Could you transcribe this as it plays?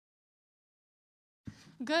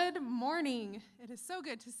Good morning. It is so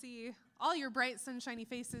good to see all your bright, sunshiny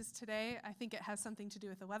faces today. I think it has something to do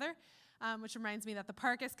with the weather, which reminds me that the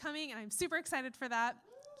park is coming, and I'm super excited for that.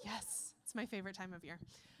 Yes, it's my favorite time of year.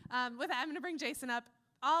 With that, I'm going to bring Jason up.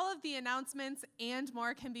 All of the announcements and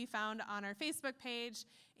more can be found on our Facebook page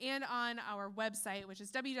and on our website, which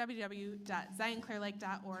is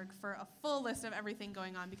www.zionclearlake.org, for a full list of everything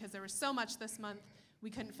going on, because there was so much this month,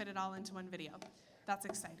 we couldn't fit it all into one video. That's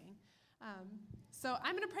exciting. So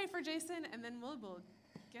I'm going to pray for Jason, and then we'll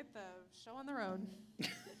get the show on the road.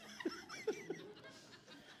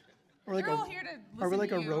 You're all here to listen to you. Are we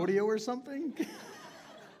like a rodeo or something?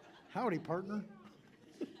 Howdy, partner.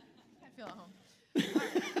 I feel at home.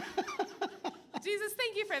 Jesus,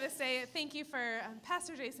 thank you for this day. Thank you for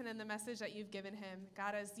Pastor Jason and the message that you've given him.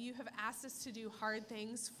 God, as you have asked us to do hard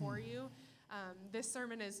things for you, this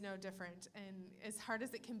sermon is no different. And as hard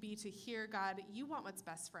as it can be to hear, God, you want what's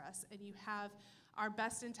best for us, and you have our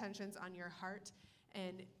best intentions on your heart,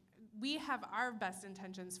 and we have our best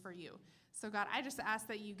intentions for you. So God, I just ask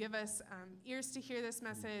that you give us ears to hear this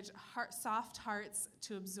message, soft hearts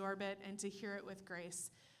to absorb it and to hear it with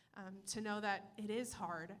grace, to know that it is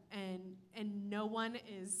hard, and no one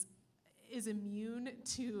is immune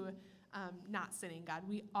to not sinning, God.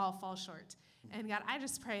 We all fall short. And God, I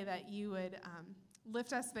just pray that you would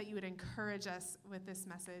lift us, that you would encourage us with this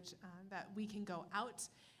message, that we can go out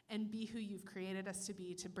and be who you've created us to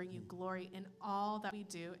be, to bring you glory in all that we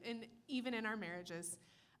do, and even in our marriages.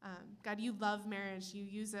 God, you love marriage. You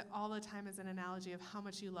use it all the time as an analogy of how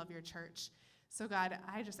much you love your church. So God,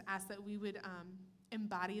 I just ask that we would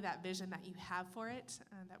embody that vision that you have for it,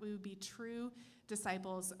 that we would be true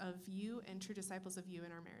disciples of you and true disciples of you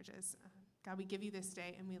in our marriages. God, we give you this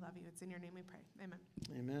day, and we love you. It's in your name we pray. Amen.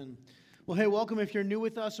 Amen. Well, hey, welcome. If you're new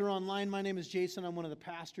with us or online, my name is Jason. I'm one of the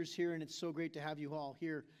pastors here, and it's so great to have you all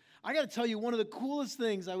here. I got to tell you, one of the coolest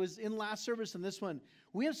things, I was in last service and this one,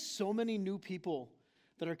 we have so many new people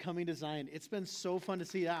that are coming to Zion. It's been so fun to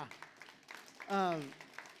see. So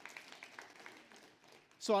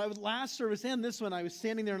I was last service and this one, I was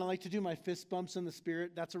standing there, and I like to do my fist bumps in the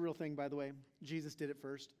spirit. That's a real thing, by the way. Jesus did it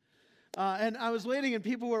first. And I was waiting, and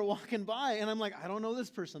people were walking by, and I'm like, I don't know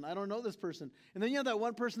this person. I don't know this person. And then you have that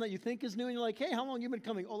one person that you think is new, and you're like, hey, how long have you been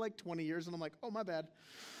coming? Oh, like 20 years. And I'm like, oh, my bad.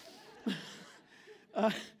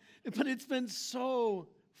 But it's been so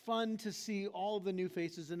fun to see all of the new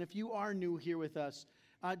faces. And if you are new here with us,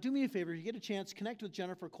 do me a favor. If you get a chance, connect with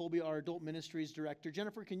Jennifer Colby, our Adult Ministries Director.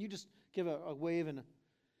 Jennifer, can you just give a wave? And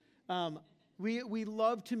we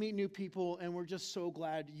love to meet new people, and we're just so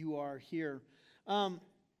glad you are here.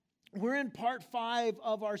 We're in part 5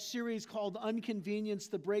 of our series called Unconvenienced,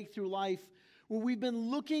 the Breakthrough Life, where we've been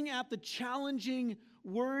looking at the challenging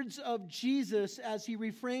words of Jesus as he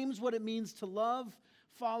reframes what it means to love,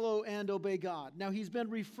 follow, and obey God. Now, he's been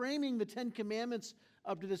reframing the 10 Commandments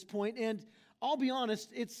up to this point, and I'll be honest,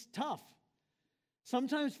 it's tough.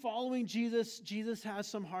 Sometimes following Jesus has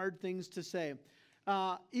some hard things to say.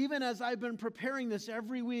 Even as I've been preparing this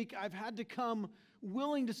every week, I've had to come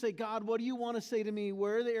willing to say, God, what do you want to say to me?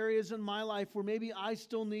 Where are the areas in my life where maybe I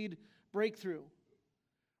still need breakthrough?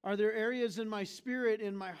 Are there areas in my spirit,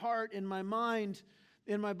 in my heart, in my mind,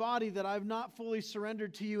 in my body that I've not fully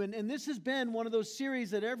surrendered to you? And this has been one of those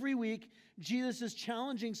series that every week Jesus is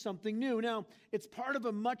challenging something new. Now, it's part of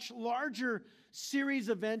a much larger series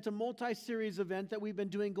event, a multi-series event that we've been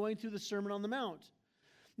doing, going through the Sermon on the Mount.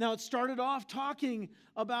 Now, it started off talking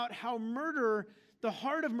about how murder, the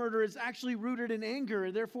heart of murder, is actually rooted in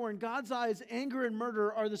anger. Therefore, in God's eyes, anger and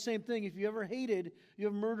murder are the same thing. If you ever hated, you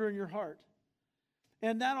have murder in your heart.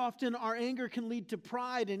 And that often, our anger can lead to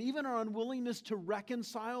pride, and even our unwillingness to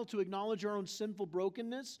reconcile, to acknowledge our own sinful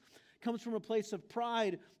brokenness, comes from a place of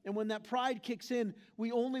pride. And when that pride kicks in,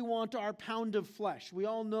 we only want our pound of flesh. We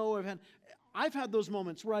all know I've had those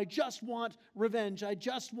moments where I just want revenge. I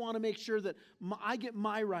just want to make sure that I get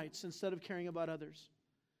my rights instead of caring about others.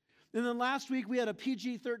 And then last week we had a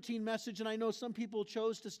PG-13 message, and I know some people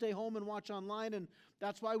chose to stay home and watch online, and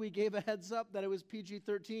that's why we gave a heads up that it was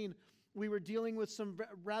PG-13. We were dealing with some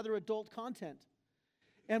rather adult content.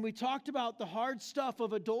 And we talked about the hard stuff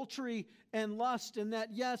of adultery and lust, and that,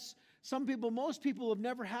 yes, most people have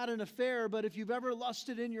never had an affair, but if you've ever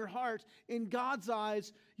lusted in your heart, in God's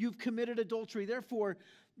eyes, you've committed adultery. Therefore,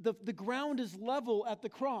 the ground is level at the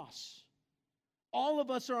cross. All of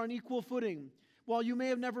us are on equal footing. While you may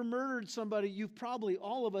have never murdered somebody,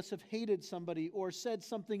 all of us have hated somebody or said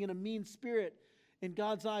something in a mean spirit. In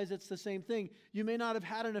God's eyes, it's the same thing. You may not have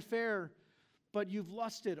had an affair, but you've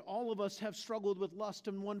lusted. All of us have struggled with lust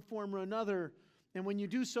in one form or another. And when you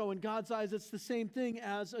do so, in God's eyes, it's the same thing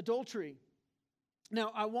as adultery.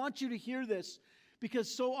 Now, I want you to hear this Because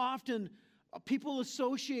so often people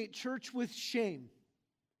associate church with shame.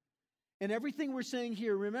 And everything we're saying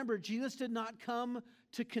here, remember, Jesus did not come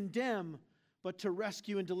to condemn, but to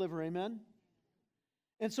rescue and deliver. Amen?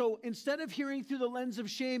 And so instead of hearing through the lens of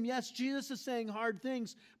shame, yes, Jesus is saying hard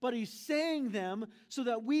things, but he's saying them so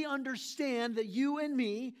that we understand, that you and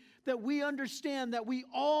me, that we understand that we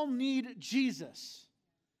all need Jesus.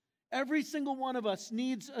 Every single one of us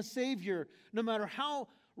needs a Savior. No matter how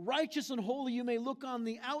righteous and holy you may look on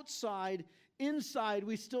the outside, inside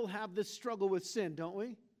we still have this struggle with sin, don't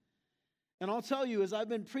we? And I'll tell you, as I've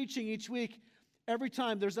been preaching each week, every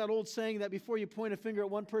time there's that old saying that before you point a finger at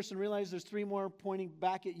one person, realize there's three more pointing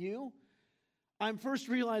back at you. I'm first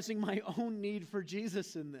realizing my own need for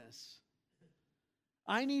Jesus in this.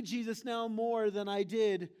 I need Jesus now more than I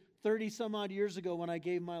did 30 some odd years ago when I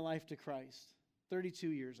gave my life to Christ. 32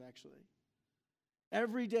 years, actually.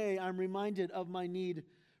 Every day I'm reminded of my need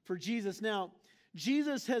for Jesus. Now,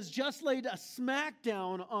 Jesus has just laid a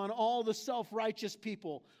smackdown on all the self-righteous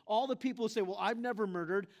people. All the people who say, well, I've never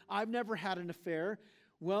murdered. I've never had an affair.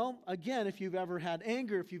 Well, again, if you've ever had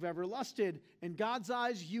anger, if you've ever lusted, in God's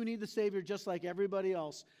eyes, you need the Savior just like everybody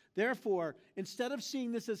else. Therefore, instead of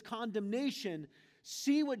seeing this as condemnation,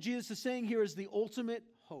 see what Jesus is saying here as the ultimate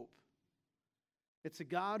hope. It's a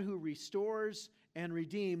God who restores and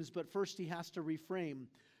redeems, but first he has to reframe,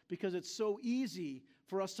 because it's so easy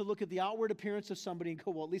for us to look at the outward appearance of somebody and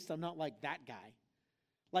go, well, at least I'm not like that guy.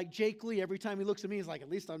 Like Jake Lee, every time he looks at me, he's like, at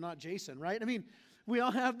least I'm not Jason, right? I mean, we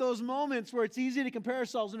all have those moments where it's easy to compare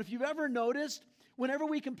ourselves. And if you've ever noticed, whenever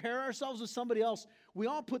we compare ourselves with somebody else, we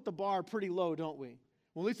all put the bar pretty low, don't we?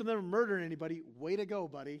 Well, at least I've never murdered anybody. Way to go,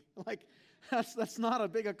 buddy. Like, that's not a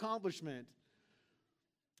big accomplishment.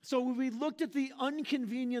 So when we looked at the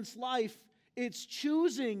unconvenienced life, it's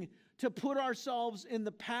choosing to put ourselves in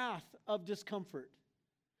the path of discomfort.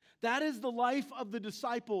 That is the life of the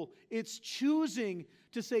disciple. It's choosing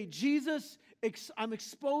to say, Jesus, I'm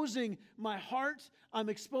exposing my heart. I'm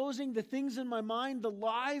exposing the things in my mind, the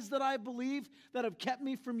lies that I believe that have kept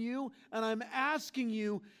me from you, and I'm asking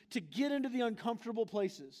you to get into the uncomfortable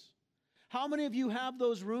places. How many of you have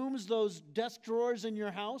those rooms, those desk drawers in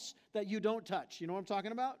your house that you don't touch? You know what I'm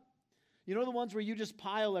talking about? You know the ones where you just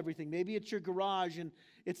pile everything. Maybe it's your garage and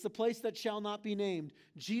it's the place that shall not be named.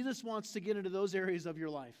 Jesus wants to get into those areas of your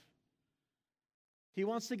life. He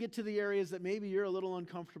wants to get to the areas that maybe you're a little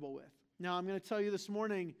uncomfortable with. Now, I'm going to tell you this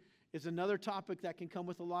morning is another topic that can come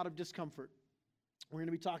with a lot of discomfort. We're going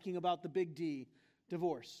to be talking about the big D,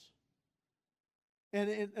 divorce.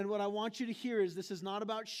 And what I want you to hear is this is not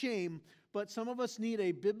about shame, but some of us need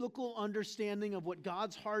a biblical understanding of what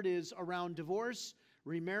God's heart is around divorce,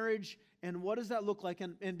 remarriage, and what does that look like?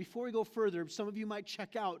 And before we go further, some of you might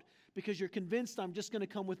check out because you're convinced I'm just going to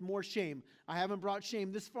come with more shame. I haven't brought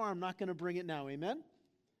shame this far. I'm not going to bring it now. Amen?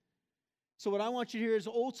 So what I want you to hear is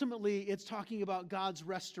ultimately it's talking about God's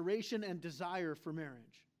restoration and desire for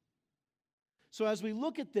marriage. So as we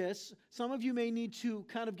look at this, some of you may need to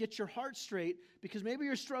kind of get your heart straight because maybe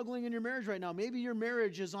you're struggling in your marriage right now. Maybe your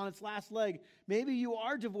marriage is on its last leg. Maybe you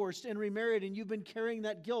are divorced and remarried and you've been carrying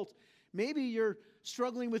that guilt. Maybe you're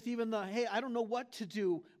struggling with even the, hey, I don't know what to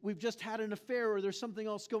do. We've just had an affair or there's something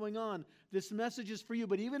else going on. This message is for you.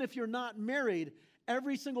 But even if you're not married,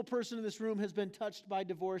 every single person in this room has been touched by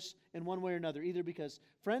divorce in one way or another, either because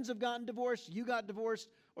friends have gotten divorced, you got divorced,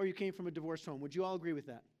 or you came from a divorced home. Would you all agree with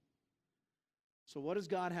that? So what does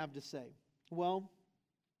God have to say? Well,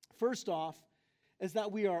 first off, is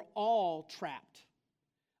that we are all trapped.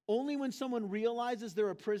 Only when someone realizes they're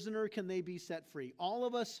a prisoner can they be set free. All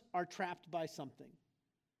of us are trapped by something.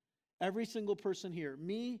 Every single person here,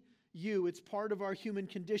 me, you, it's part of our human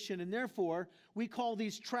condition, and therefore we call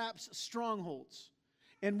these traps strongholds.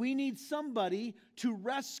 And we need somebody to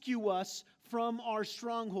rescue us from our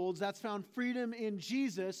strongholds. That's found freedom in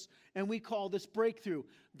Jesus, and we call this breakthrough.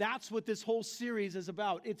 That's what this whole series is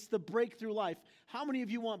about. It's the breakthrough life. How many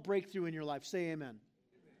of you want breakthrough in your life? Say amen.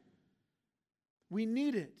 We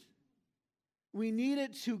need it. We need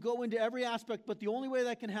it to go into every aspect, but the only way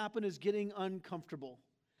that can happen is getting uncomfortable.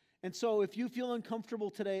 And so if you feel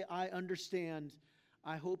uncomfortable today, I understand.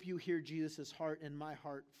 I hope you hear Jesus' heart and my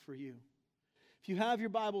heart for you. If you have your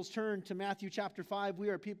Bibles, turn to Matthew chapter 5. We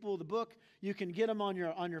are people of the book. You can get them on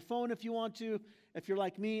your phone if you want to. If you're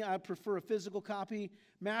like me, I prefer a physical copy.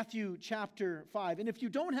 Matthew chapter 5. And if you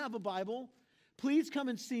don't have a Bible, please come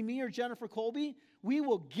and see me or Jennifer Colby. We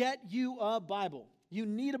will get you a Bible. You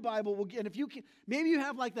need a Bible. And if you can, maybe you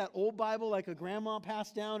have like that old Bible, like a grandma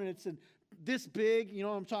passed down, and it's this big, you know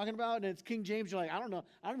what I'm talking about? And it's King James. You're like, I don't know.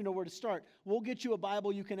 I don't even know where to start. We'll get you a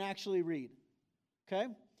Bible you can actually read. Okay?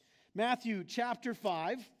 Matthew chapter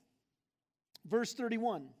 5. Verse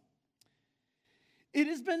 31. It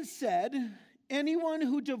has been said, anyone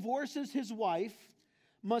who divorces his wife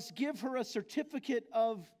must give her a certificate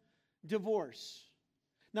of divorce.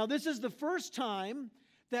 Now, this is the first time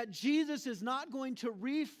that Jesus is not going to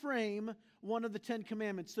reframe one of the 10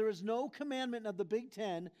 commandments. There is no commandment of the Big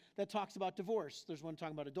Ten that talks about divorce. There's one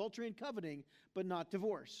talking about adultery and coveting, but not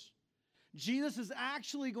divorce. Jesus is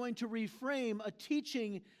actually going to reframe a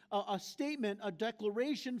teaching, a statement, a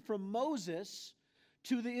declaration from Moses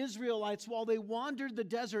to the Israelites while they wandered the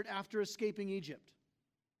desert after escaping Egypt.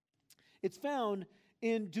 It's found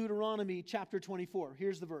in Deuteronomy chapter 24.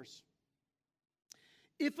 Here's the verse.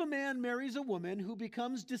 If a man marries a woman who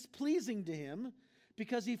becomes displeasing to him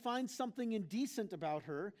because he finds something indecent about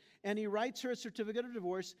her, and he writes her a certificate of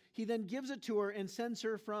divorce, he then gives it to her and sends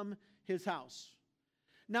her from his house.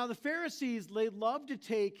 Now, the Pharisees, they loved to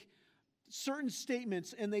take certain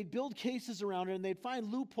statements and they'd build cases around it, and they'd find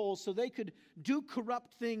loopholes so they could do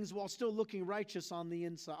corrupt things while still looking righteous on the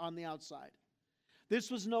inside, on the outside. This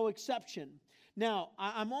was no exception. Now,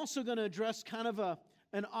 I'm also going to address kind of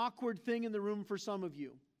an awkward thing in the room for some of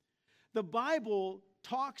you. The Bible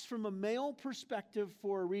talks from a male perspective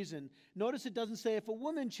for a reason. Notice it doesn't say if a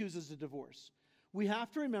woman chooses a divorce. We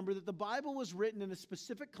have to remember that the Bible was written in a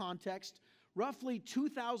specific context roughly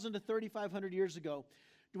 2,000 to 3,500 years ago.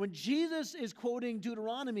 When Jesus is quoting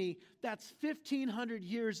Deuteronomy, that's 1,500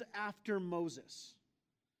 years after Moses.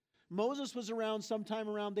 Moses was around sometime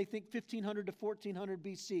around, they think, 1,500 to 1,400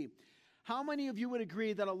 BC. How many of you would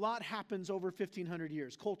agree that a lot happens over 1,500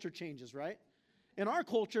 years? Culture changes, right? In our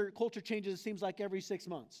culture changes, it seems like every 6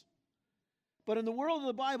 months. But in the world of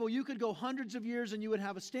the Bible, you could go hundreds of years and you would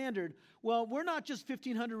have a standard. Well, we're not just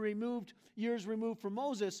 1,500 years removed from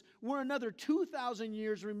Moses. We're another 2,000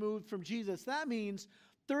 years removed from Jesus. That means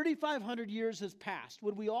 3,500 years has passed.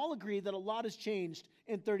 Would we all agree that a lot has changed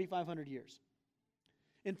in 3,500 years?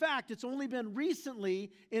 In fact, it's only been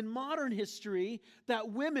recently in modern history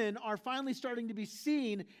that women are finally starting to be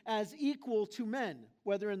seen as equal to men,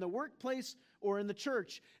 whether in the workplace or in the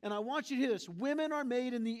church. And I want you to hear this. Women are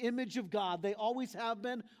made in the image of God. They always have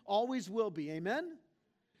been, always will be. Amen?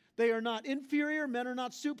 They are not inferior. Men are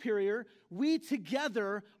not superior. We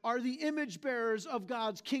together are the image bearers of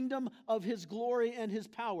God's kingdom, of His glory and His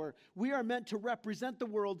power. We are meant to represent the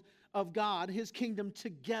world of God, His kingdom,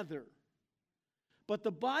 together. But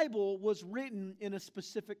the Bible was written in a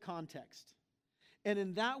specific context. And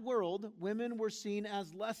in that world, women were seen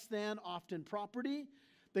as less than, often property.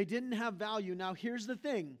 They didn't have value. Now, here's the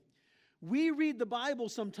thing. We read the Bible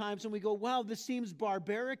sometimes and we go, wow, this seems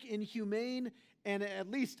barbaric, inhumane, and at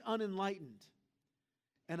least unenlightened.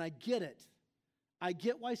 And I get it. I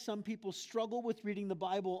get why some people struggle with reading the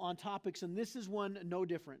Bible on topics, and this is one no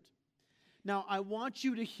different. Now, I want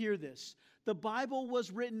you to hear this. The Bible was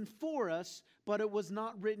written for us, but it was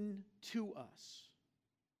not written to us.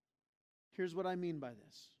 Here's what I mean by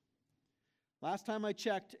this. Last time I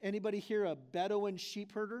checked, anybody here a Bedouin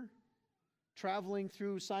sheep herder traveling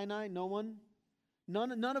through Sinai? No one?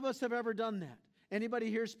 None of us have ever done that. Anybody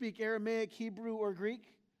here speak Aramaic, Hebrew, or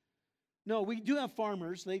Greek? No, we do have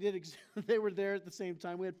farmers. They were there at the same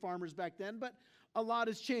time. We had farmers back then, but a lot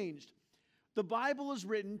has changed. The Bible is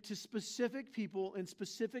written to specific people in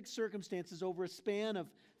specific circumstances over a span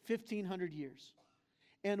of 1,500 years.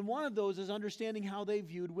 And one of those is understanding how they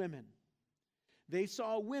viewed women. They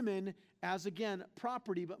saw women as, again,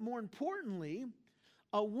 property, but more importantly,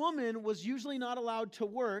 a woman was usually not allowed to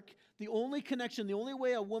work. The only connection, the only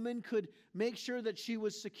way a woman could make sure that she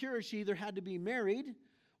was secure, she either had to be married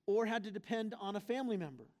or had to depend on a family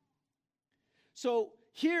member. So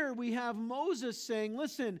here we have Moses saying,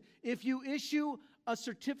 listen, if you issue a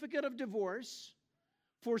certificate of divorce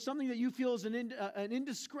for something that you feel is an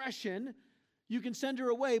indiscretion, you can send her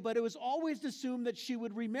away, but it was always assumed that she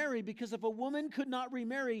would remarry, because if a woman could not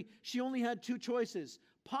remarry, she only had two choices,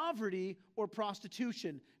 poverty or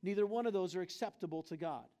prostitution. Neither one of those are acceptable to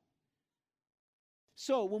God.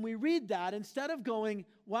 So when we read that, instead of going,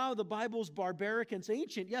 wow, the Bible's barbaric and it's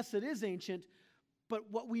ancient, yes, it is ancient, but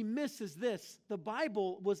what we miss is this: the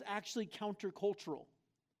Bible was actually countercultural.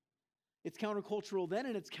 It's countercultural then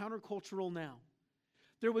and it's countercultural now.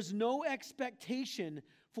 There was no expectation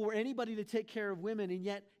for anybody to take care of women, and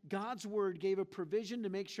yet God's word gave a provision to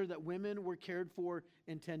make sure that women were cared for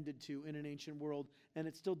and tended to in an ancient world, and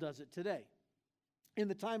it still does it today. In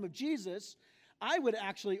the time of Jesus, I would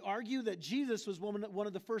actually argue that Jesus was one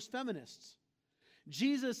of the first feminists.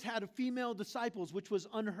 Jesus had female disciples, which was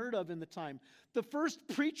unheard of in the time. The first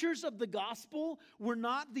preachers of the gospel were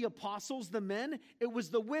not the apostles, the men. It was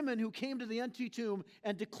the women who came to the empty tomb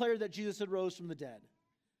and declared that Jesus had rose from the dead.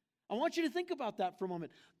 I want you to think about that for a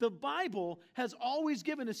moment. The Bible has always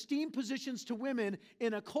given esteemed positions to women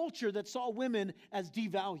in a culture that saw women as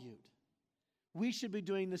devalued. We should be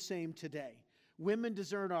doing the same today. Women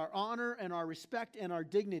deserve our honor and our respect and our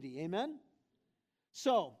dignity. Amen?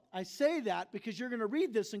 So, I say that because you're going to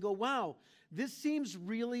read this and go, wow, this seems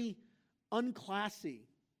really unclassy.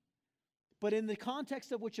 But in the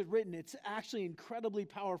context of which it's written, it's actually incredibly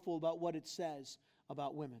powerful about what it says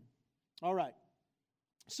about women. All right.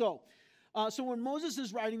 So when Moses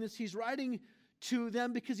is writing this, he's writing to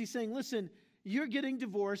them because he's saying, listen, you're getting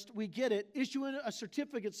divorced. We get it. Issue a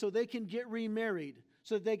certificate so they can get remarried,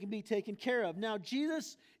 so that they can be taken care of. Now,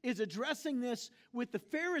 Jesus is addressing this with the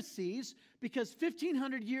Pharisees because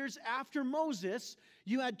 1,500 years after Moses,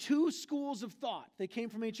 you had two schools of thought. They came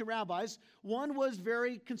from ancient rabbis. One was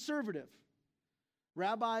very conservative.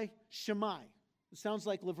 Rabbi Shammai. It sounds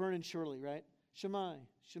like Laverne and Shirley, right? Shammai.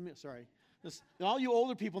 Sorry. All you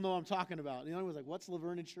older people know what I'm talking about. You know, was like, what's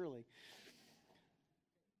Laverne and Shirley?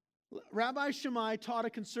 Rabbi Shammai taught a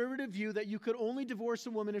conservative view that you could only divorce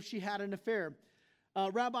a woman if she had an affair.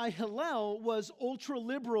 Rabbi Hillel was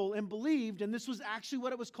ultra-liberal and believed, and this was actually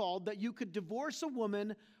what it was called, that you could divorce a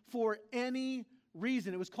woman for any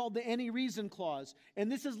reason. It was called the any reason clause. And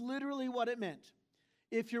this is literally what it meant.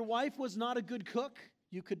 If your wife was not a good cook,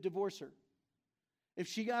 you could divorce her. If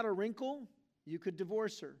she got a wrinkle, you could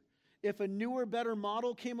divorce her. If a newer, better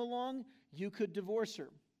model came along, you could divorce her.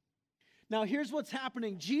 Now, here's what's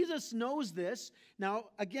happening. Jesus knows this. Now,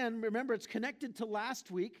 again, remember, it's connected to last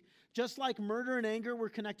week. Just like murder and anger were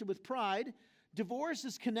connected with pride, divorce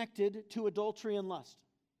is connected to adultery and lust.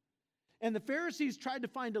 And the Pharisees tried to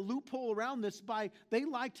find a loophole around this they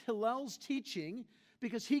liked Hillel's teaching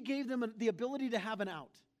because he gave them the ability to have an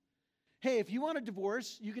out. Hey, if you want to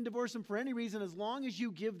divorce, you can divorce them for any reason as long as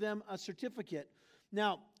you give them a certificate.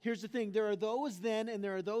 Now, here's the thing. There are those then and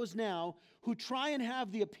there are those now who try and have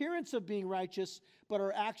the appearance of being righteous but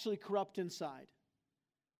are actually corrupt inside.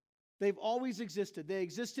 They've always existed. They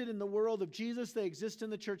existed in the world of Jesus. They exist in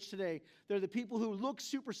the church today. They're the people who look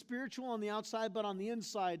super spiritual on the outside, but on the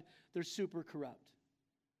inside, they're super corrupt.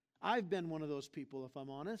 I've been one of those people, if I'm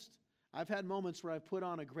honest. I've had moments where I've put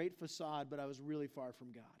on a great facade, but I was really far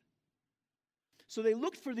from God. So they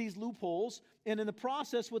looked for these loopholes, and in the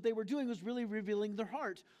process, what they were doing was really revealing their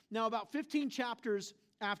heart. Now, about 15 chapters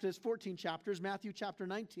after this, 14 chapters, Matthew chapter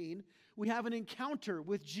 19, we have an encounter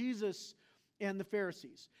with Jesus and the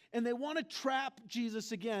Pharisees. And they want to trap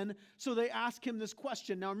Jesus again, so they ask him this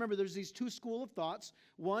question. Now remember, there's these two schools of thoughts.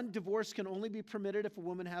 One, divorce can only be permitted if a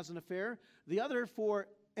woman has an affair. The other, for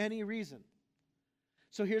any reason.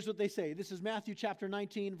 So here's what they say. This is Matthew chapter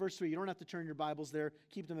 19, verse 3. You don't have to turn your Bibles there.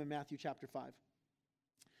 Keep them in Matthew chapter 5.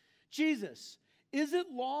 Jesus, is it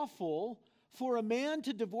lawful for a man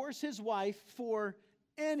to divorce his wife for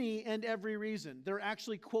any and every reason? They're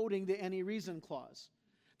actually quoting the any reason clause.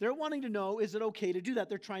 They're wanting to know, is it okay to do that?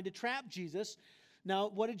 They're trying to trap Jesus. Now,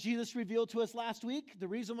 what did Jesus reveal to us last week? The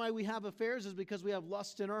reason why we have affairs is because we have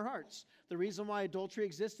lust in our hearts. The reason why adultery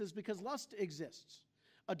exists is because lust exists.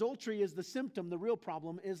 Adultery is the symptom. The real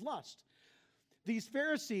problem is lust. These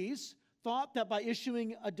Pharisees thought that by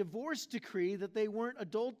issuing a divorce decree that they weren't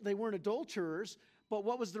adulterers, but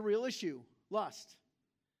what was the real issue? Lust.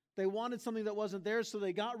 They wanted something that wasn't theirs, so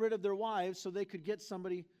they got rid of their wives so they could get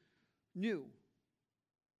somebody new.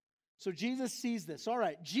 So Jesus sees this. All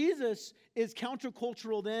right, Jesus is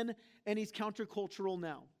countercultural then, and he's countercultural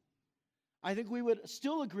now. I think we would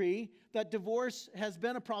still agree that divorce has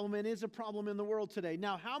been a problem and is a problem in the world today.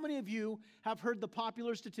 Now, how many of you have heard the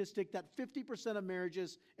popular statistic that 50% of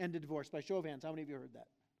marriages end in divorce? By show of hands, how many of you heard that?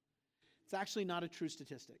 It's actually not a true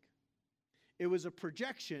statistic. It was a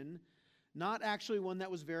projection, not actually one that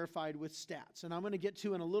was verified with stats. And I'm going to get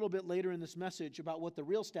to in a little bit later in this message about what the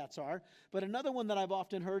real stats are. But another one that I've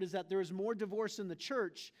often heard is that there is more divorce in the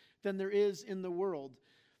church than there is in the world,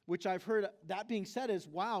 which I've heard. That being said is,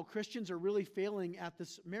 wow, Christians are really failing at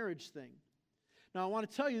this marriage thing. Now, I want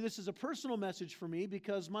to tell you this is a personal message for me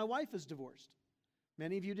because my wife is divorced.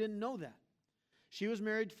 Many of you didn't know that. She was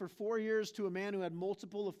married for 4 years to a man who had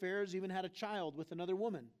multiple affairs, even had a child with another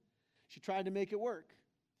woman. She tried to make it work.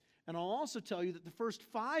 And I'll also tell you that the first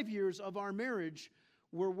 5 years of our marriage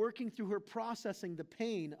were working through her processing the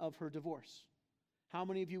pain of her divorce. How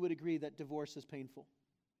many of you would agree that divorce is painful?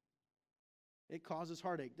 It causes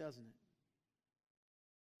heartache, doesn't it?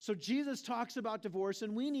 So Jesus talks about divorce,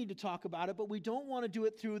 and we need to talk about it, but we don't want to do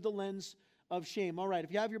it through the lens of shame. All right,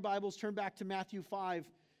 if you have your Bibles, turn back to Matthew 5,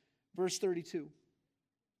 verse 32.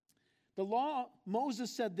 The law,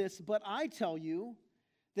 Moses said this, but I tell you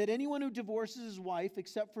that anyone who divorces his wife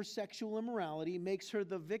except for sexual immorality makes her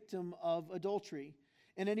the victim of adultery.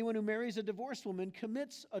 and anyone who marries a divorced woman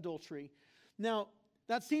commits adultery. Now,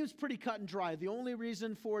 that seems pretty cut and dry. The only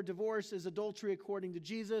reason for divorce is adultery according to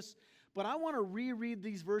Jesus. But I want to reread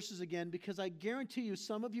these verses again because I guarantee you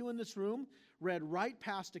some of you in this room read right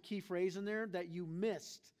past a key phrase in there that you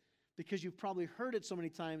missed because you've probably heard it so many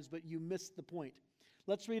times, but you missed the point.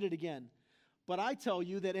 Let's read it again. But I tell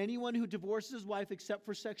you that anyone who divorces his wife except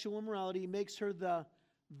for sexual immorality makes her the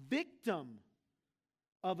victim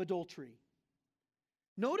of adultery.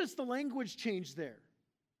 Notice the language change there.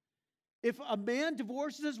 If a man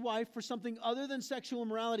divorces his wife for something other than sexual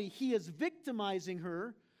immorality, he is victimizing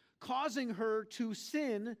her, causing her to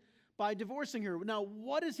sin by divorcing her. Now,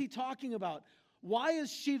 what is he talking about? Why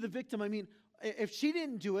is she the victim? I mean, if she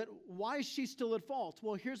didn't do it, why is she still at fault?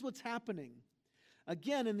 Well, here's what's happening.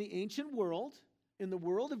 Again, in the ancient world, in the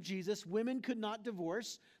world of Jesus, women could not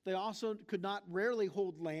divorce. They also could not rarely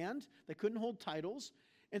hold land. They couldn't hold titles.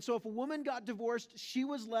 And so if a woman got divorced, she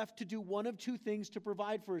was left to do one of two things to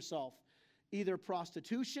provide for herself. Either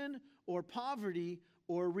prostitution or poverty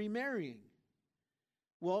or remarrying.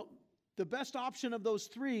 Well, the best option of those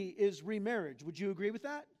three is remarriage. Would you agree with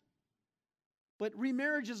that? But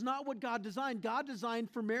remarriage is not what God designed. God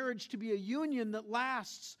designed for marriage to be a union that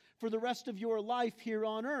lasts for the rest of your life here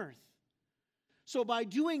on earth. So by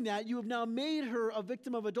doing that, you have now made her a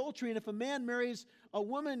victim of adultery. And if a man marries a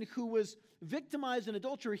woman who was victimized in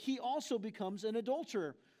adultery, he also becomes an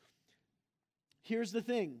adulterer. Here's the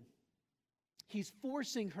thing. He's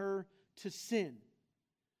forcing her to sin.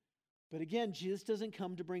 But again, Jesus doesn't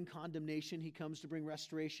come to bring condemnation. He comes to bring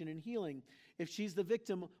restoration and healing. If she's the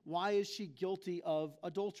victim, why is she guilty of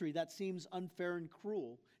adultery? That seems unfair and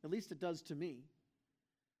cruel. At least it does to me.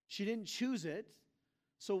 She didn't choose it.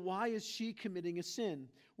 So why is she committing a sin?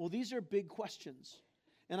 Well, these are big questions.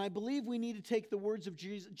 And I believe we need to take the words of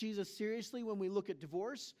Jesus seriously when we look at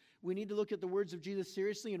divorce. We need to look at the words of Jesus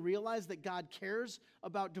seriously and realize that God cares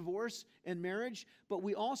about divorce and marriage. But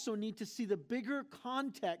we also need to see the bigger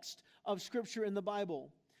context of Scripture in the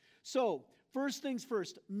Bible. So, first things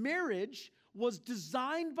first, marriage was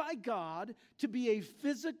designed by God to be a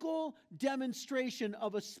physical demonstration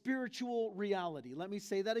of a spiritual reality. Let me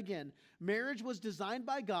say that again. Marriage was designed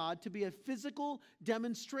by God to be a physical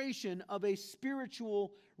demonstration of a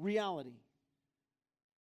spiritual reality.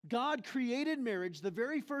 God created marriage. The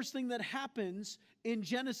very first thing that happens in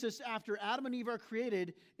Genesis after Adam and Eve are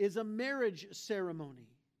created is a marriage ceremony.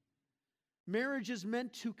 Marriage is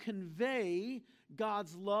meant to convey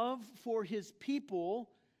God's love for His people,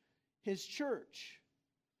 His church.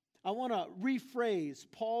 I want to rephrase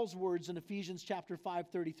Paul's words in Ephesians chapter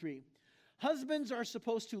 5:33. Husbands are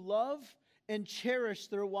supposed to love and cherish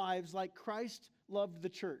their wives like Christ loved the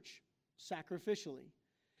church, sacrificially.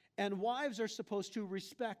 And wives are supposed to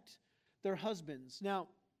respect their husbands. Now,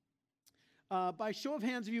 by show of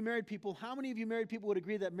hands of you married people, how many of you married people would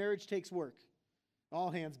agree that marriage takes work? All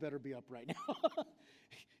hands better be up right now.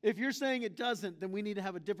 If you're saying it doesn't, then we need to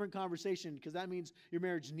have a different conversation because that means your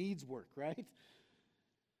marriage needs work, right?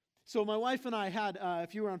 So my wife and I had,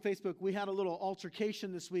 if you were on Facebook, we had a little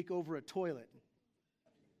altercation this week over a toilet.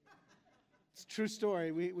 It's a true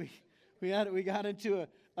story. We got into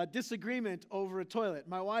a disagreement over a toilet.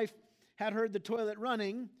 My wife had heard the toilet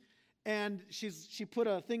running, and she put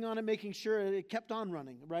a thing on it making sure it kept on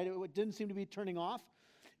running, right? It didn't seem to be turning off.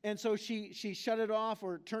 And so she shut it off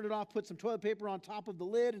or turned it off, put some toilet paper on top of the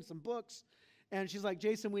lid and some books. And she's like,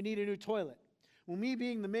 Jason, we need a new toilet. Well, me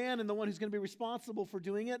being the man and the one who's going to be responsible for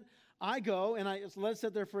doing it, I go and I just let it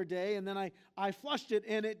sit there for a day. And then I flushed it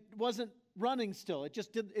and it wasn't running still. It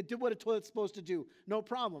did what a toilet's supposed to do. No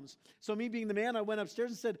problems. So me being the man, I went upstairs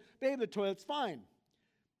and said, babe, the toilet's fine.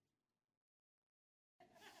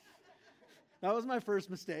 That was my first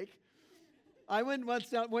mistake. I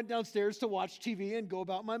went downstairs to watch TV and go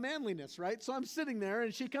about my manliness, right? So I'm sitting there,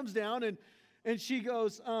 and she comes down, and she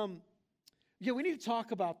goes, yeah, we need to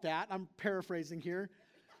talk about that. I'm paraphrasing here.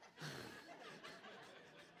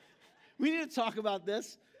 We need to talk about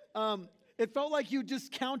this. It felt like you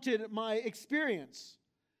discounted my experience.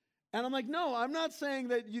 And I'm like, no, I'm not saying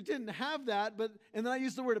that you didn't have that, and then I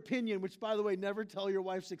used the word opinion, which, by the way, never tell your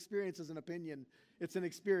wife's experience as an opinion. It's an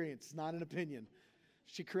experience, not an opinion.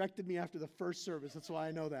 She corrected me after the first service. That's why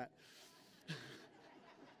I know that.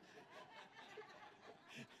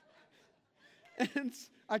 And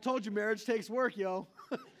I told you marriage takes work, yo.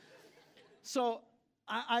 So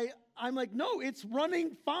I'm like, no, it's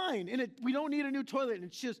running fine. And we don't need a new toilet.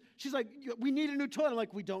 And she's like, we need a new toilet. I'm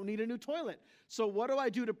like, we don't need a new toilet. So what do I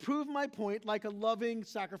do to prove my point like a loving,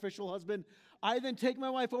 sacrificial husband? I then take my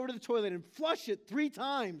wife over to the toilet and flush it 3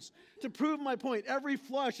 times to prove my point. Every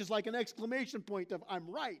flush is like an exclamation point of, I'm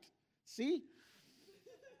right. See?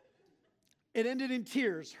 It ended in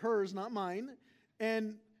tears, hers, not mine.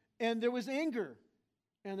 And there was anger,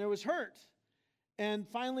 and there was hurt. And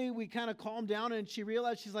finally, we kind of calmed down, and she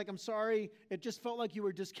realized, she's like, I'm sorry, it just felt like you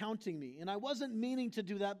were discounting me. And I wasn't meaning to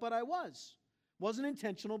do that, but I was. Wasn't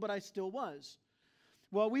intentional, but I still was.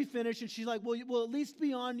 Well, we finished, and she's like, well, will at least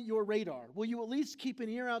be on your radar. Will you at least keep an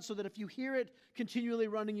ear out so that if you hear it continually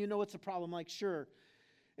running, you know it's a problem? I'm like, sure.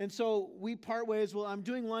 And so we part ways. Well, I'm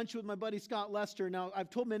doing lunch with my buddy Scott Lester. Now, I've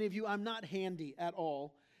told many of you I'm not handy at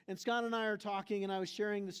all. And Scott and I are talking, and I was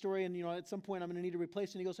sharing the story, and, at some point I'm going to need to replace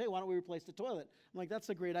it. And he goes, hey, why don't we replace the toilet? I'm like, that's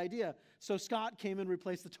a great idea. So Scott came and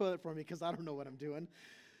replaced the toilet for me because I don't know what I'm doing.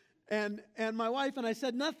 And my wife, and I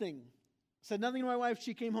said nothing. Said nothing to my wife.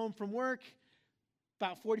 She came home from work.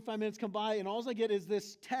 About 45 minutes come by, and all I get is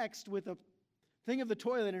this text with a thing of the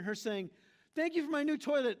toilet and her saying, thank you for my new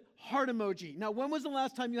toilet, heart emoji. Now, when was the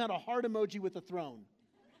last time you had a heart emoji with a throne?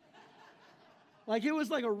 Like, it was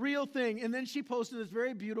like a real thing. And then she posted this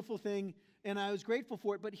very beautiful thing, and I was grateful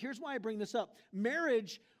for it. But here's why I bring this up.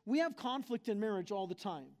 Marriage, we have conflict in marriage all the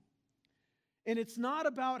time. And it's not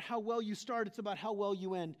about how well you start, it's about how well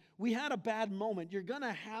you end. We had a bad moment. You're going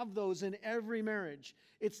to have those in every marriage.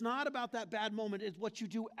 It's not about that bad moment, it's what you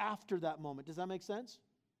do after that moment. Does that make sense?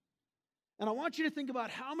 And I want you to think about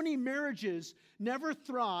how many marriages never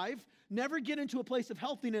thrive, never get into a place of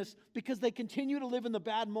healthiness because they continue to live in the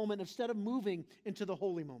bad moment instead of moving into the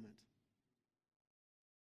holy moment.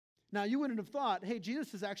 Now, you wouldn't have thought, hey,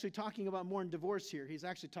 Jesus is actually talking about more than divorce here. He's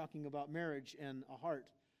actually talking about marriage and a heart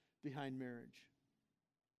behind marriage.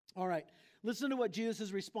 All right, listen to what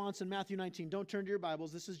Jesus' response in Matthew 19. Don't turn to your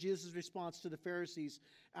Bibles. This is Jesus' response to the Pharisees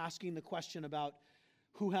asking the question about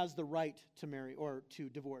who has the right to marry or to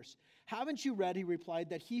divorce. Haven't you read, he replied,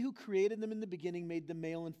 that he who created them in the beginning made them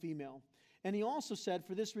male and female? And he also said,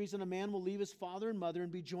 for this reason, a man will leave his father and mother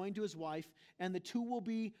and be joined to his wife, and the two will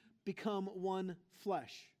become one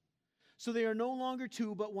flesh. So they are no longer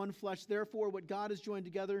two, but one flesh. Therefore, what God has joined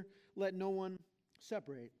together, let no one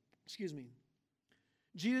separate.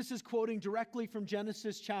 Jesus is quoting directly from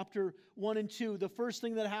Genesis chapter 1 and 2. The first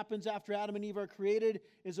thing that happens after Adam and Eve are created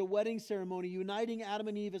is a wedding ceremony, uniting Adam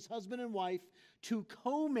and Eve as husband and wife to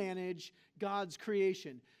co-manage God's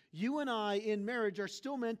creation. You and I in marriage are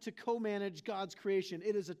still meant to co-manage God's creation.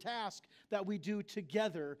 It is a task that we do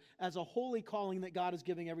together as a holy calling that God is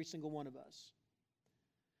giving every single one of us.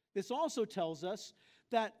 This also tells us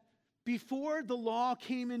that before the law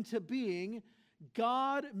came into being,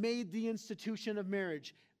 God made the institution of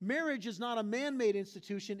marriage. Marriage is not a man-made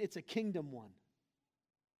institution, it's a kingdom one.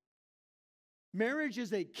 Marriage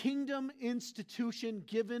is a kingdom institution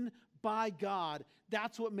given by God.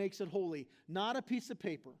 That's what makes it holy. Not a piece of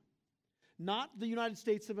paper. Not the United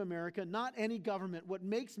States of America. Not any government. What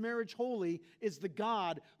makes marriage holy is the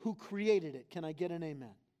God who created it. Can I get an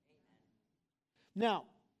amen? Now,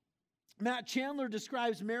 Matt Chandler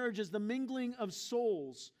describes marriage as the mingling of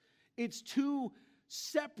souls. It's two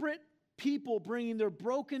separate people bringing their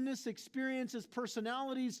brokenness, experiences,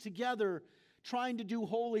 personalities together, trying to do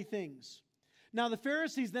holy things. Now, the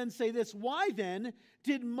Pharisees then say this, why then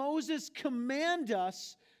did Moses command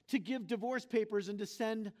us to give divorce papers and to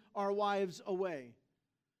send our wives away?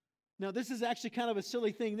 Now, this is actually kind of a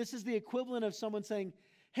silly thing. This is the equivalent of someone saying,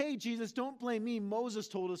 hey, Jesus, don't blame me. Moses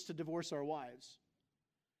told us to divorce our wives.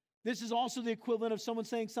 This is also the equivalent of someone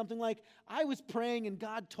saying something like, I was praying and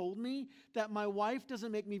God told me that my wife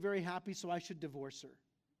doesn't make me very happy, so I should divorce her.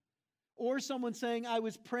 Or someone saying, I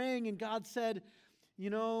was praying and God said,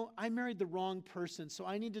 I married the wrong person, so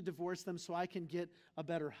I need to divorce them so I can get a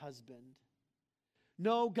better husband.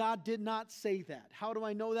 No, God did not say that. How do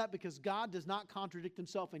I know that? Because God does not contradict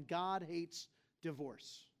himself, and God hates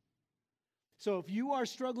divorce. So if you are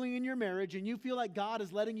struggling in your marriage and you feel like God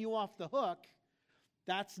is letting you off the hook,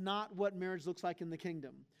 that's not what marriage looks like in the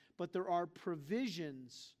kingdom. But there are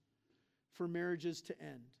provisions for marriages to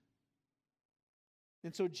end.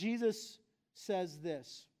 And so Jesus says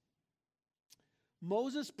this,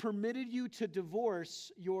 Moses permitted you to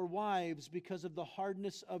divorce your wives because of the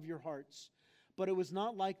hardness of your hearts, but it was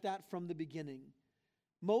not like that from the beginning.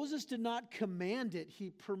 Moses did not command it,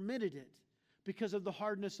 he permitted it because of the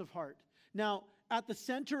hardness of heart. Now, at the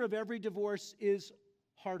center of every divorce is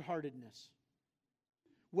hard-heartedness.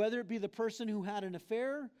 Whether it be the person who had an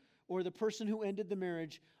affair or the person who ended the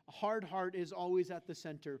marriage, a hard heart is always at the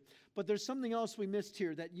center. But there's something else we missed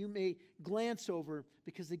here that you may glance over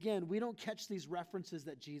because, again, we don't catch these references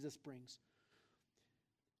that Jesus brings.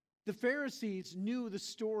 The Pharisees knew the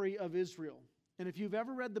story of Israel. And if you've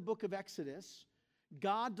ever read the book of Exodus,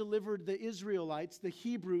 God delivered the Israelites, the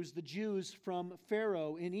Hebrews, the Jews from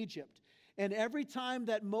Pharaoh in Egypt. And every time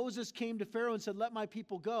that Moses came to Pharaoh and said, let my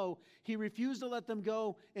people go, he refused to let them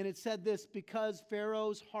go. And it said this, because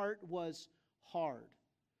Pharaoh's heart was hard.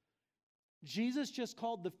 Jesus just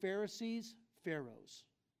called the Pharisees pharaohs,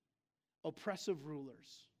 oppressive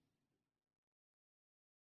rulers.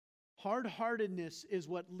 Hard-heartedness is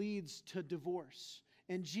what leads to divorce.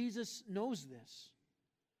 And Jesus knows this.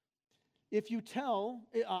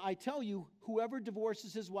 I tell you, whoever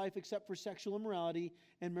divorces his wife except for sexual immorality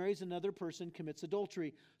and marries another person commits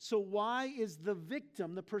adultery. So why is the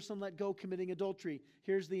victim, the person let go, committing adultery?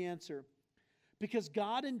 Here's the answer. Because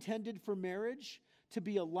God intended for marriage to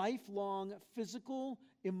be a lifelong physical,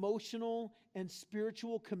 emotional, and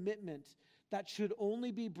spiritual commitment that should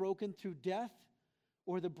only be broken through death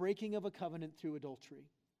or the breaking of a covenant through adultery.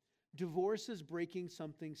 Divorce is breaking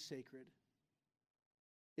something sacred.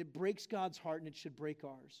 It breaks God's heart, and it should break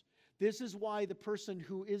ours. This is why the person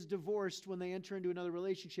who is divorced when they enter into another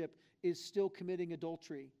relationship is still committing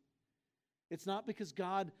adultery. It's not because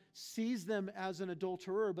God sees them as an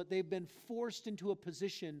adulterer, but they've been forced into a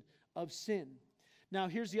position of sin. Now,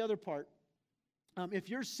 here's the other part. If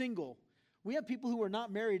you're single, we have people who are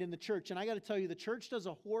not married in the church, and I got to tell you, the church does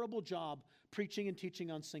a horrible job preaching and teaching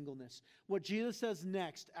on singleness. What Jesus says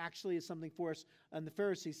next actually is something for us, and the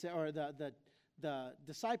Pharisees say, or the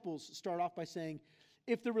disciples start off by saying,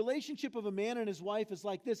 if the relationship of a man and his wife is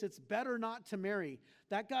like this, it's better not to marry.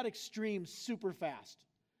 That got extreme super fast.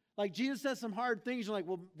 Like Jesus says some hard things, you're like,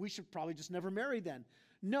 well, we should probably just never marry then.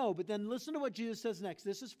 No, but then listen to what Jesus says next.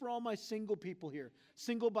 This is for all my single people here.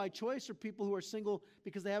 Single by choice, or people who are single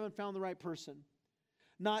because they haven't found the right person.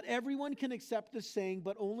 Not everyone can accept this saying,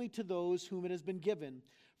 but only to those whom it has been given.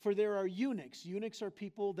 For there are eunuchs. Eunuchs are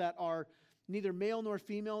people that are neither male nor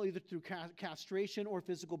female, either through castration or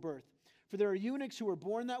physical birth. For there are eunuchs who were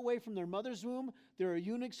born that way from their mother's womb. There are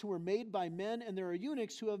eunuchs who were made by men, and there are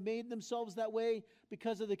eunuchs who have made themselves that way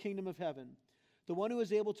because of the kingdom of heaven. The one who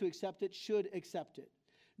is able to accept it should accept it.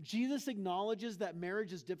 Jesus acknowledges that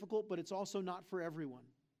marriage is difficult, but it's also not for everyone.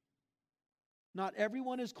 Not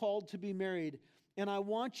everyone is called to be married. And I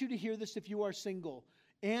want you to hear this if you are single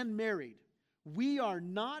and married. We are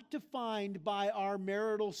not defined by our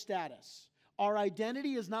marital status. Our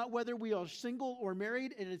identity is not whether we are single or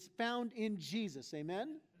married, and it's found in Jesus.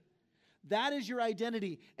 Amen? That is your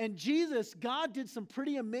identity. And Jesus, God did some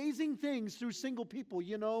pretty amazing things through single people,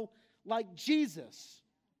 like Jesus.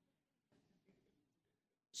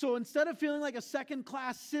 So instead of feeling like a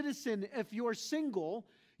second-class citizen if you're single,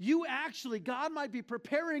 God might be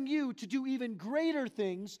preparing you to do even greater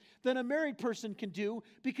things than a married person can do,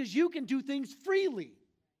 because you can do things freely.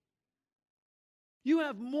 You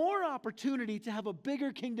have more opportunity to have a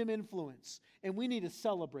bigger kingdom influence, and we need to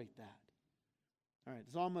celebrate that. All right,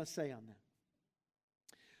 that's all I'm going to say on that.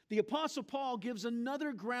 The Apostle Paul gives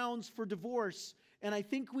another grounds for divorce, and I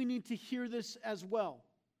think we need to hear this as well.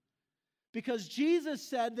 Because Jesus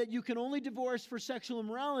said that you can only divorce for sexual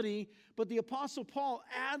immorality, but the Apostle Paul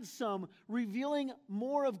adds some, revealing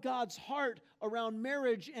more of God's heart around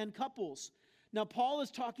marriage and couples. Now, Paul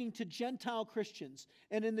is talking to Gentile Christians,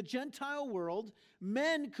 and in the Gentile world,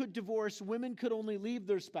 men could divorce, women could only leave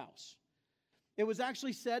their spouse. It was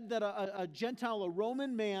actually said that a Gentile, a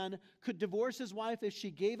Roman man, could divorce his wife if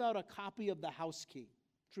she gave out a copy of the house key.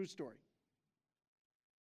 True story.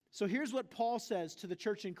 So here's what Paul says to the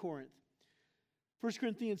church in Corinth. 1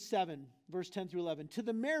 Corinthians 7, verse 10 through 11. To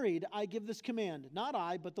the married I give this command, not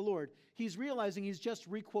I, but the Lord. He's realizing he's just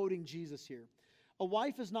re-quoting Jesus here. A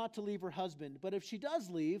wife is not to leave her husband, but if she does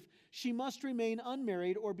leave, she must remain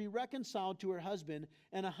unmarried or be reconciled to her husband,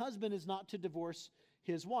 and a husband is not to divorce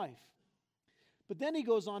his wife. But then he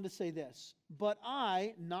goes on to say this, but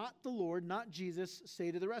I, not the Lord, not Jesus,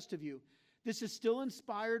 say to the rest of you, this is still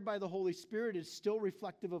inspired by the Holy Spirit, is still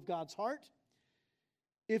reflective of God's heart.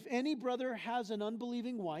 If any brother has an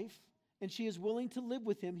unbelieving wife, and she is willing to live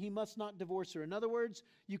with him, he must not divorce her. In other words,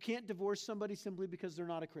 you can't divorce somebody simply because they're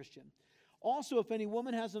not a Christian. Also, if any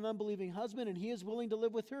woman has an unbelieving husband and he is willing to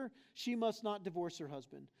live with her, she must not divorce her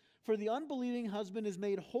husband. For the unbelieving husband is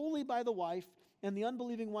made holy by the wife, and the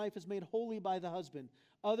unbelieving wife is made holy by the husband.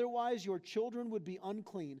 Otherwise, your children would be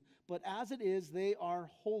unclean, but as it is, they are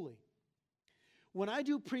holy. When I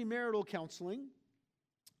do premarital counseling,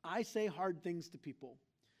 I say hard things to people.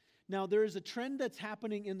 Now, there is a trend that's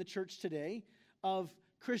happening in the church today of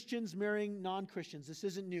Christians marrying non-Christians. This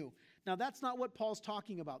isn't new. Now, that's not what Paul's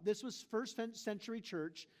talking about. This was first century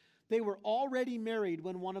church. They were already married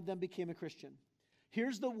when one of them became a Christian.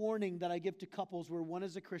 Here's the warning that I give to couples where one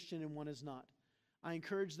is a Christian and one is not. I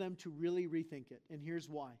encourage them to really rethink it, and here's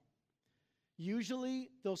why. Usually,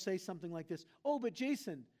 they'll say something like this, oh, but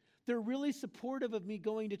Jason, They're really supportive of me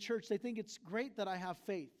going to church. They think it's great that I have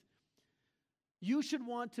faith. You should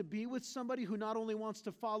want to be with somebody who not only wants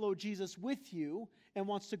to follow Jesus with you and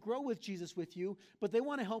wants to grow with Jesus with you, but they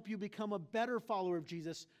want to help you become a better follower of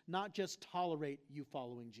Jesus, not just tolerate you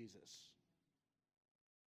following Jesus.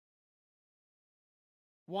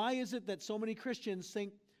 Why is it that so many Christians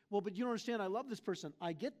think, well, but you don't understand, I love this person.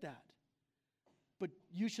 I get that. But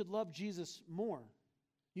you should love Jesus more.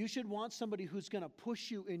 You should want somebody who's going to push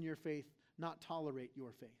you in your faith, not tolerate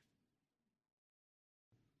your faith.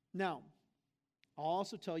 Now, I'll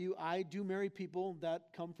also tell you, I do marry people that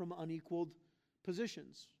come from unequaled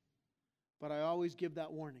positions. But I always give that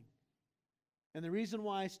warning. And the reason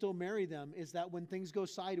why I still marry them is that when things go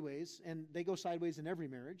sideways, and they go sideways in every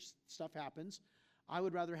marriage, stuff happens, I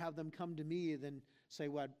would rather have them come to me than say,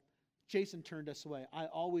 well, Jason turned us away. I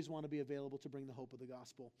always want to be available to bring the hope of the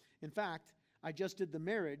gospel. In fact, I just did the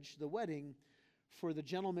marriage, the wedding, for the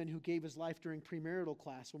gentleman who gave his life during premarital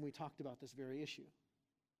class when we talked about this very issue.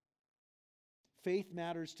 Faith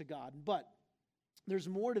matters to God. But there's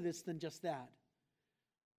more to this than just that.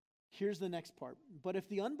 Here's the next part. But if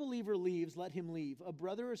the unbeliever leaves, let him leave. A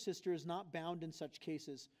brother or sister is not bound in such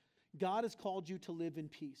cases. God has called you to live in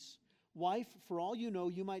peace. Wife, for all you know,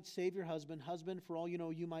 you might save your husband. Husband, for all you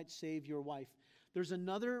know, you might save your wife. There's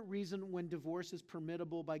another reason when divorce is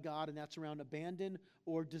permittable by God, and that's around abandon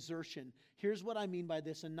or desertion. Here's what I mean by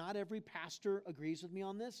this, and not every pastor agrees with me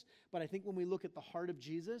on this, but I think when we look at the heart of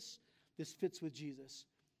Jesus, this fits with Jesus.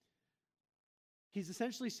 He's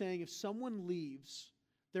essentially saying if someone leaves,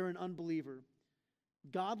 they're an unbeliever.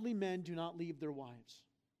 Godly men do not leave their wives.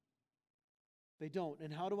 They don't.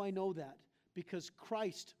 And how do I know that? Because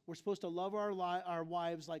Christ, we're supposed to love our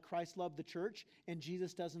wives like Christ loved the church, and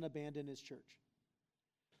Jesus doesn't abandon his church.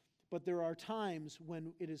 But there are times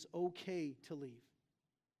when it is okay to leave.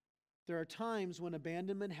 There are times when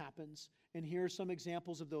abandonment happens, and here are some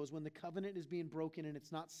examples of those. When the covenant is being broken and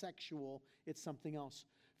it's not sexual, it's something else.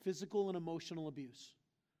 Physical and emotional abuse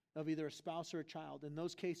of either a spouse or a child. In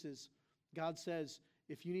those cases, God says,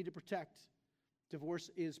 if you need to protect, divorce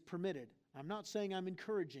is permitted. I'm not saying I'm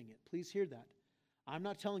encouraging it. Please hear that. I'm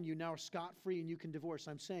not telling you now scot-free and you can divorce.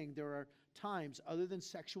 I'm saying there are times other than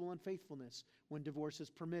sexual unfaithfulness when divorce is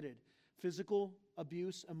permitted. Physical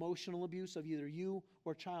abuse, emotional abuse of either you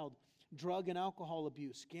or child, drug and alcohol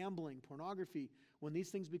abuse, gambling, pornography. When these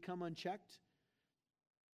things become unchecked,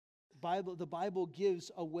 the Bible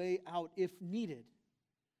gives a way out if needed.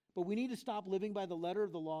 But we need to stop living by the letter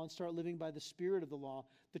of the law and start living by the spirit of the law.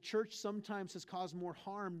 The church sometimes has caused more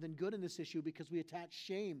harm than good in this issue because we attach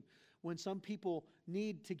shame when some people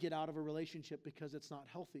need to get out of a relationship because it's not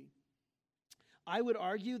healthy. I would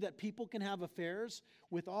argue that people can have affairs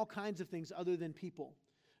with all kinds of things other than people.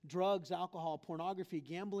 Drugs, alcohol, pornography,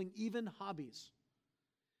 gambling, even hobbies.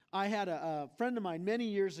 I had a friend of mine many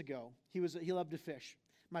years ago. He loved to fish.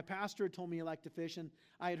 My pastor had told me he liked to fish, and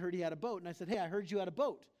I had heard he had a boat. And I said, hey, I heard you had a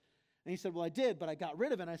boat. And he said, well, I did, but I got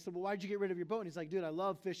rid of it. And I said, well, why did you get rid of your boat? And he's like, dude, I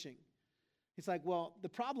love fishing. He's like, well, the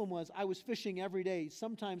problem was I was fishing every day,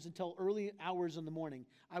 sometimes until early hours in the morning.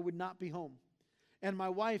 I would not be home. And my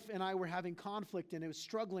wife and I were having conflict, and it was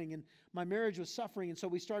struggling, and my marriage was suffering. And so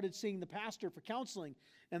we started seeing the pastor for counseling.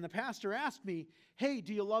 And the pastor asked me, hey,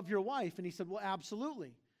 do you love your wife? And he said, well,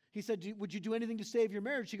 absolutely. He said, would you do anything to save your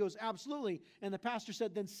marriage? She goes, absolutely. And the pastor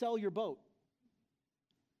said, then sell your boat.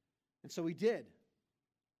 And so he did.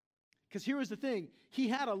 Because here was the thing. He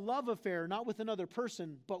had a love affair, not with another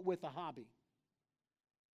person, but with a hobby.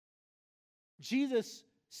 Jesus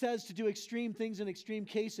says to do extreme things in extreme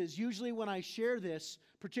cases. Usually when I share this,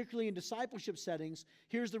 particularly in discipleship settings,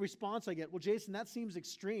 here's the response I get. Well, Jason, that seems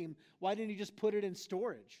extreme. Why didn't you just put it in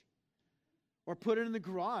storage? Or put it in the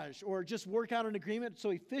garage? Or just work out an agreement so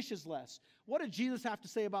he fishes less? What did Jesus have to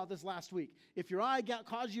say about this last week? If your eye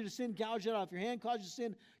caused you to sin, gouge it off. If your hand caused you to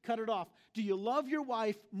sin, cut it off. Do you love your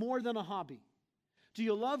wife more than a hobby? Do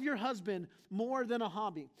you love your husband more than a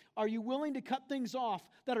hobby? Are you willing to cut things off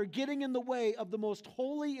that are getting in the way of the most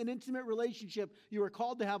holy and intimate relationship you are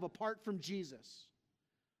called to have apart from Jesus?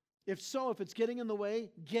 If so, if it's getting in the way,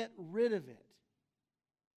 get rid of it.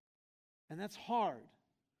 And that's hard,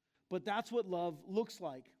 but that's what love looks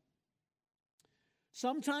like.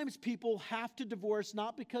 Sometimes people have to divorce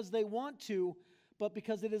not because they want to, but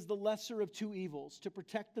because it is the lesser of two evils, to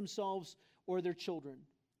protect themselves or their children.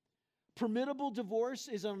 Permittable divorce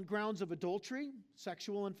is on grounds of adultery,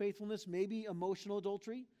 sexual unfaithfulness, maybe emotional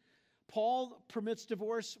adultery. Paul permits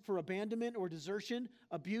divorce for abandonment or desertion,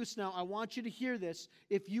 abuse. Now, I want you to hear this.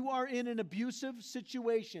 If you are in an abusive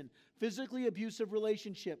situation, physically abusive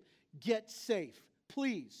relationship, get safe,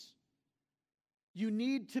 please. You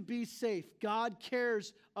need to be safe. God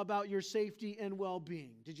cares about your safety and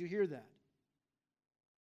well-being. Did you hear that?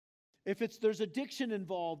 If there's addiction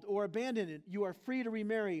involved or abandonment, you are free to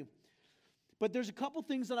remarry. But there's a couple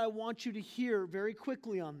things that I want you to hear very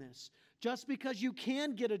quickly on this. Just because you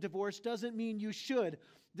can get a divorce doesn't mean you should.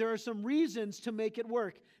 There are some reasons to make it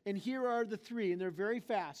work. And here are the three, and they're very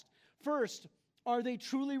fast. First, are they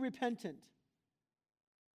truly repentant?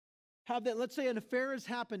 Let's say an affair has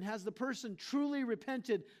happened. Has the person truly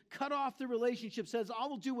repented, cut off the relationship, says, I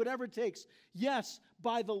will do whatever it takes? Yes,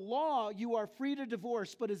 by the law, you are free to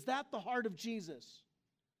divorce, but is that the heart of Jesus?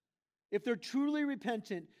 If they're truly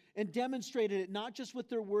repentant and demonstrated it, not just with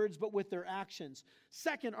their words, but with their actions.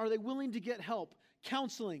 Second, are they willing to get help?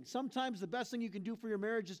 Counseling. Sometimes the best thing you can do for your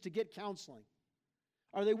marriage is to get counseling.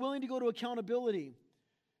 Are they willing to go to accountability?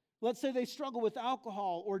 Let's say they struggle with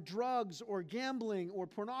alcohol or drugs or gambling or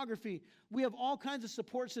pornography. We have all kinds of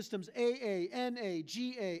support systems, AA, NA,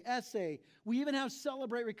 GA, SA. We even have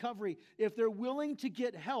Celebrate Recovery. If they're willing to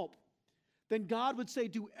get help, then God would say,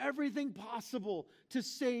 do everything possible to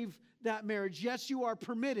save that marriage. Yes, you are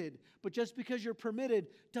permitted, but just because you're permitted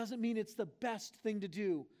doesn't mean it's the best thing to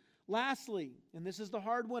do. Lastly, and this is the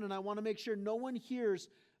hard one, and I want to make sure no one hears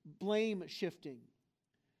blame shifting.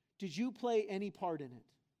 Did you play any part in it?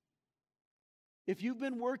 If you've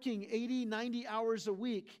been working 80, 90 hours a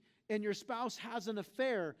week and your spouse has an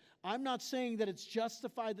affair, I'm not saying that it's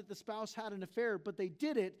justified that the spouse had an affair, but they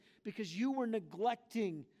did it because you were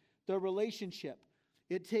neglecting the relationship.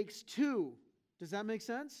 It takes two. Does that make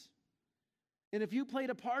sense? And if you played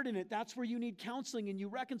a part in it, that's where you need counseling and you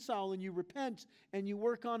reconcile and you repent and you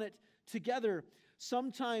work on it together.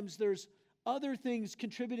 Sometimes there's other things,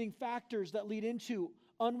 contributing factors that lead into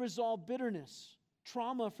unresolved bitterness,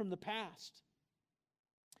 trauma from the past.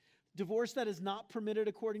 Divorce that is not permitted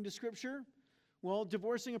according to Scripture? Well,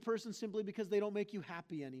 divorcing a person simply because they don't make you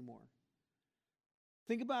happy anymore.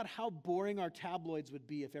 Think about how boring our tabloids would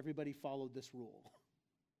be if everybody followed this rule.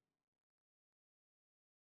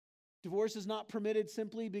 Divorce is not permitted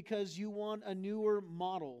simply because you want a newer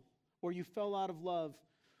model or you fell out of love.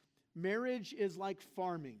 Marriage is like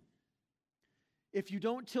farming. If you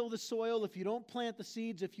don't till the soil, if you don't plant the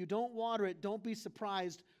seeds, if you don't water it, don't be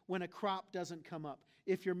surprised when a crop doesn't come up.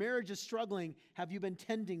 If your marriage is struggling, have you been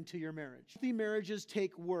tending to your marriage? Healthy marriages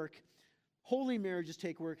take work. Holy marriages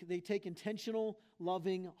take work. They take intentional,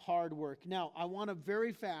 loving, hard work. Now, I want to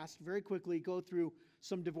very fast, very quickly go through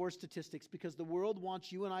some divorce statistics because the world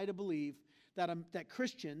wants you and I to believe that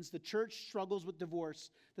Christians, the church, struggles with divorce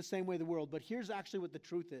the same way the world. But here's actually what the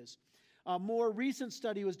truth is. A more recent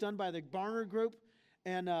study was done by the Barner Group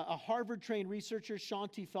and a Harvard-trained researcher,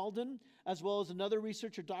 Shanti Feldon, as well as another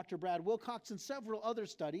researcher, Dr. Brad Wilcox, and several other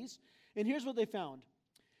studies. And here's what they found.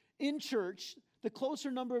 In church, the closer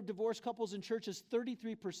number of divorced couples in church is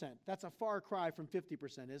 33%. That's a far cry from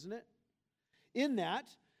 50%, isn't it? In that,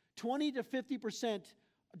 20 to 50%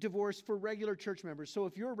 divorce for regular church members. So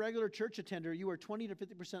if you're a regular church attender, you are 20 to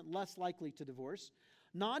 50% less likely to divorce.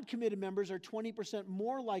 Non-committed members are 20%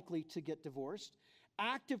 more likely to get divorced.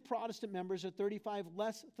 Active Protestant members are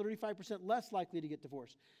 35% less likely to get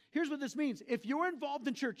divorced. Here's what this means. If you're involved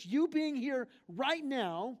in church, you being here right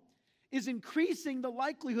now is increasing the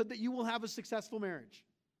likelihood that you will have a successful marriage.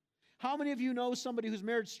 How many of you know somebody whose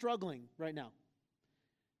marriage is struggling right now?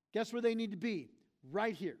 Guess where they need to be?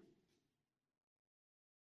 Right here.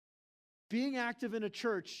 Being active in a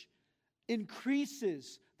church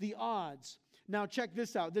increases the odds. Now check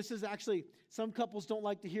this out. This is actually, some couples don't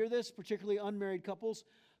like to hear this, particularly unmarried couples.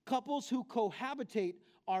 Couples who cohabitate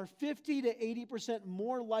are 50 to 80%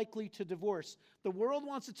 more likely to divorce. The world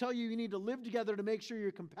wants to tell you you need to live together to make sure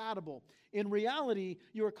you're compatible. In reality,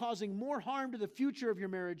 you are causing more harm to the future of your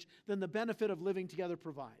marriage than the benefit of living together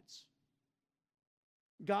provides.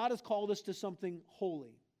 God has called us to something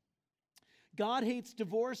holy. God hates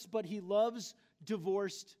divorce, but He loves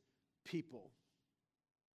divorced people.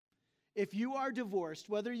 If you are divorced,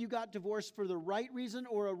 whether you got divorced for the right reason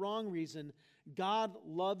or a wrong reason, God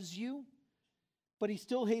loves you, but He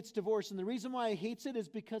still hates divorce. And the reason why He hates it is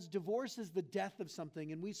because divorce is the death of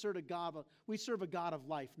something, and we serve a God of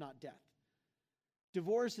life, not death.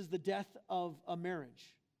 Divorce is the death of a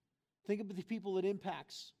marriage. Think of the people it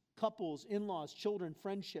impacts: couples, in-laws, children,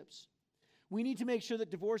 friendships. We need to make sure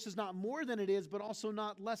that divorce is not more than it is, but also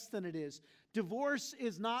not less than it is. Divorce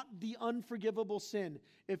is not the unforgivable sin.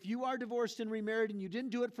 If you are divorced and remarried and you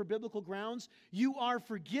didn't do it for biblical grounds, you are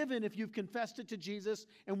forgiven if you've confessed it to Jesus,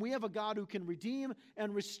 and we have a God who can redeem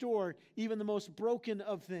and restore even the most broken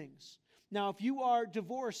of things. Now, if you are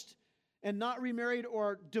divorced and not remarried,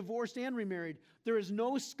 or divorced and remarried, there is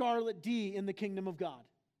no scarlet D in the kingdom of God.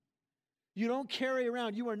 You don't carry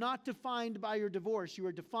around. You are not defined by your divorce. You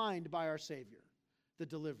are defined by our Savior, the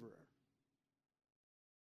deliverer.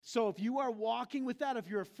 So if you are walking with that, if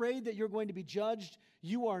you're afraid that you're going to be judged,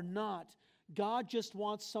 you are not. God just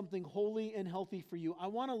wants something holy and healthy for you. I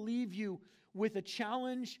want to leave you with a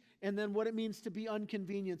challenge and then what it means to be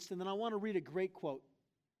unconvenienced. And then I want to read a great quote.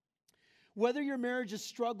 Whether your marriage is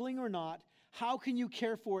struggling or not, how can you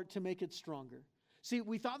care for it to make it stronger? See,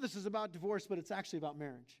 we thought this was about divorce, but it's actually about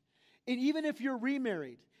marriage. And even if you're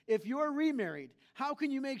remarried, how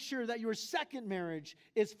can you make sure that your second marriage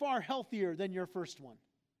is far healthier than your first one?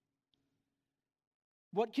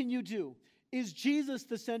 What can you do? Is Jesus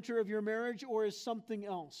the center of your marriage or is something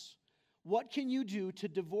else? What can you do to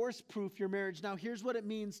divorce-proof your marriage? Now, here's what it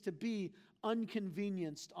means to be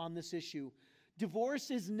unconvenienced on this issue.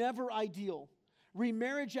 Divorce is never ideal.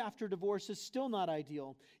 Remarriage after divorce is still not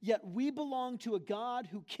ideal. Yet we belong to a God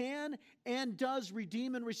who can and does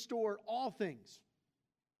redeem and restore all things,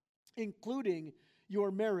 including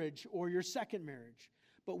your marriage or your second marriage.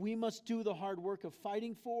 But we must do the hard work of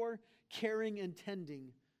fighting for, caring, and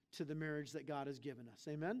tending to the marriage that God has given us.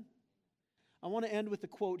 Amen? I want to end with a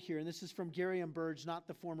quote here, and this is from Gary M. Burge, not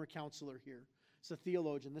the former counselor here. It's a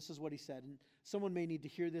theologian. This is what he said, and someone may need to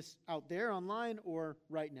hear this out there online or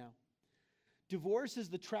right now. Divorce is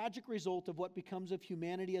the tragic result of what becomes of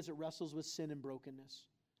humanity as it wrestles with sin and brokenness.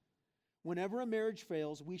 Whenever a marriage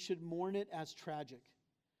fails, we should mourn it as tragic.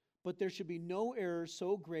 But there should be no error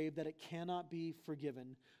so grave that it cannot be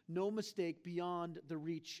forgiven, no mistake beyond the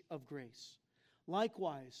reach of grace.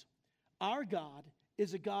 Likewise, our God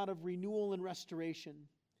is a God of renewal and restoration.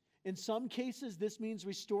 In some cases, this means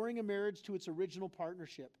restoring a marriage to its original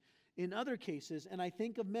partnership. In other cases, and I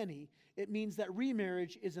think of many, it means that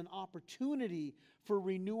remarriage is an opportunity for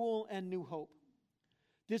renewal and new hope.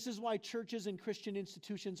 This is why churches and Christian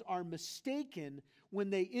institutions are mistaken when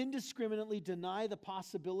they indiscriminately deny the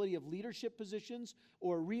possibility of leadership positions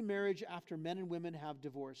or remarriage after men and women have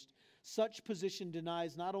divorced. Such position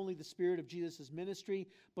denies not only the spirit of Jesus' ministry,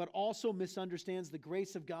 but also misunderstands the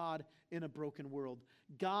grace of God in a broken world.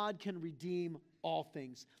 God can redeem all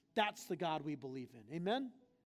things. That's the God we believe in. Amen?